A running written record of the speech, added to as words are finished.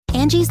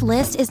Angie's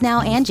List is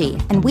now Angie,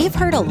 and we've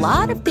heard a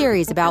lot of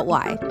theories about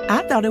why.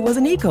 I thought it was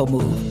an eco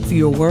move.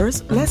 Fewer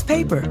words, less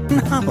paper.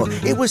 No,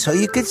 it was so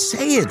you could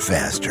say it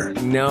faster.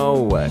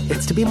 No,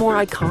 it's to be more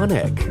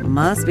iconic.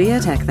 Must be a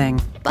tech thing.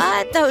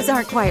 But those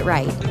aren't quite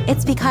right.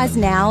 It's because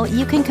now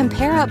you can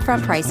compare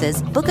upfront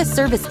prices, book a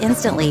service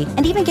instantly,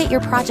 and even get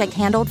your project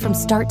handled from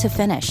start to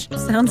finish.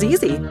 Sounds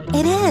easy.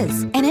 It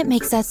is, and it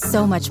makes us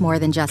so much more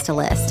than just a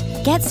list.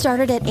 Get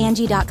started at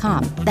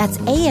Angie.com. That's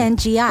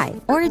ANGI,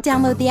 or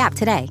download the app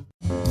today.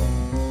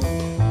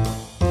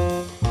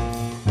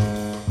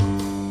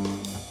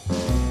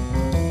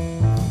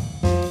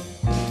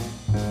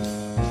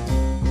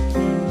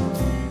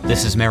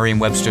 This is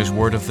Merriam-Webster's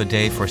Word of the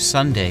Day for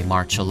Sunday,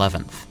 March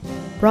 11th.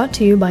 Brought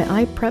to you by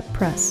iPrep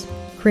Press,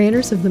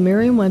 creators of the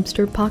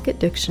Merriam-Webster Pocket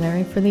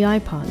Dictionary for the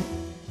iPod.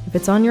 If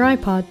it's on your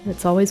iPod,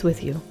 it's always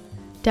with you.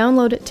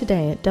 Download it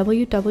today at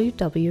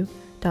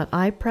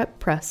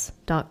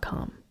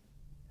www.ipreppress.com.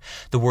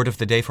 The word of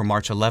the day for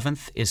March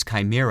 11th is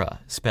Chimera,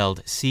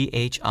 spelled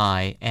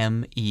Chimera.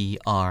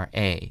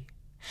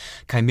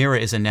 Chimera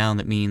is a noun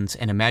that means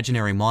an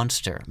imaginary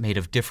monster made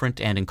of different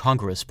and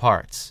incongruous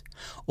parts,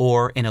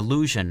 or an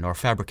illusion or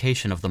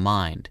fabrication of the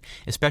mind,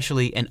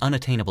 especially an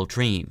unattainable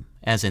dream,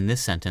 as in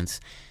this sentence.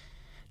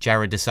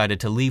 Jared decided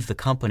to leave the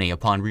company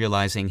upon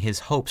realizing his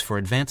hopes for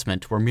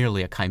advancement were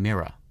merely a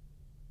chimera.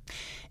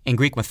 In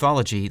Greek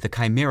mythology, the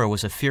chimera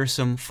was a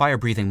fearsome,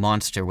 fire-breathing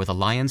monster with a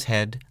lion's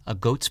head, a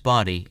goat's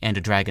body, and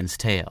a dragon's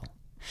tail.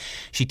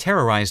 She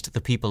terrorized the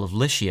people of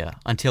Lycia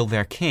until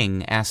their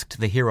king asked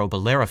the hero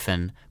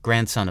Bellerophon,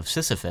 grandson of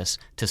Sisyphus,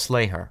 to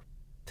slay her.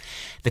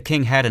 The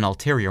king had an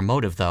ulterior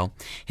motive, though.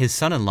 His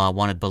son-in-law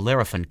wanted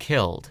Bellerophon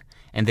killed,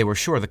 and they were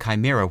sure the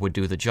chimera would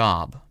do the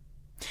job.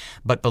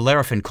 But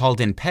Bellerophon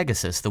called in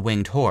Pegasus, the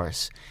winged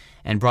horse,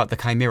 and brought the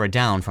chimera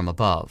down from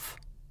above.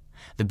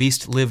 The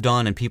beast lived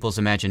on in people's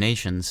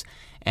imaginations,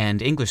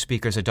 and English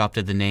speakers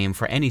adopted the name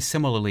for any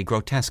similarly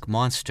grotesque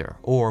monster,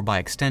 or, by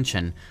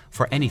extension,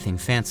 for anything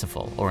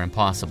fanciful or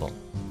impossible.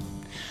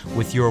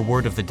 With your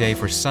Word of the Day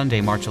for Sunday,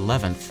 March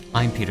 11th,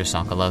 I'm Peter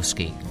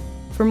Sokolowski.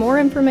 For more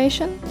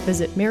information,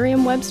 visit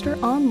Merriam-Webster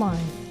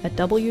online at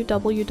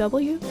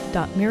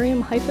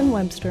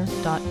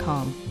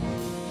www.merriam-webster.com.